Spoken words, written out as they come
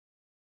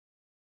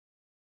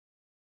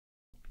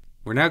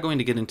We're now going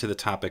to get into the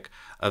topic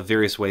of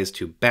various ways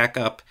to back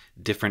up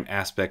different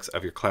aspects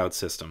of your cloud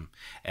system.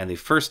 And the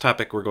first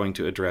topic we're going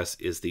to address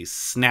is the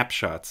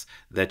snapshots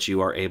that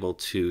you are able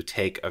to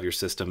take of your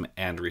system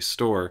and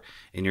restore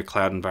in your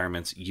cloud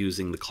environments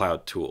using the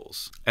cloud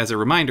tools. As a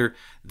reminder,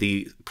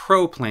 the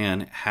Pro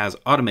plan has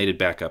automated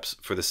backups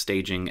for the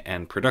staging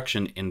and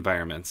production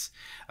environments,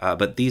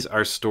 but these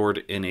are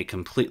stored in a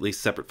completely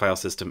separate file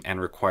system and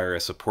require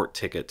a support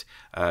ticket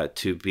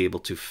to be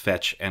able to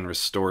fetch and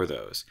restore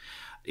those.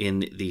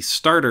 In the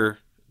starter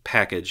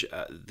package,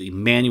 the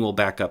manual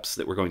backups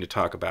that we're going to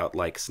talk about,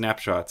 like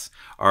snapshots,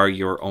 are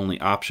your only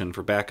option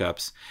for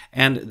backups,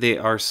 and they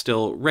are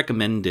still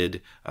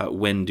recommended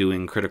when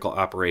doing critical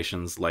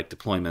operations like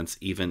deployments,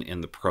 even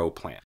in the Pro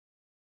plan.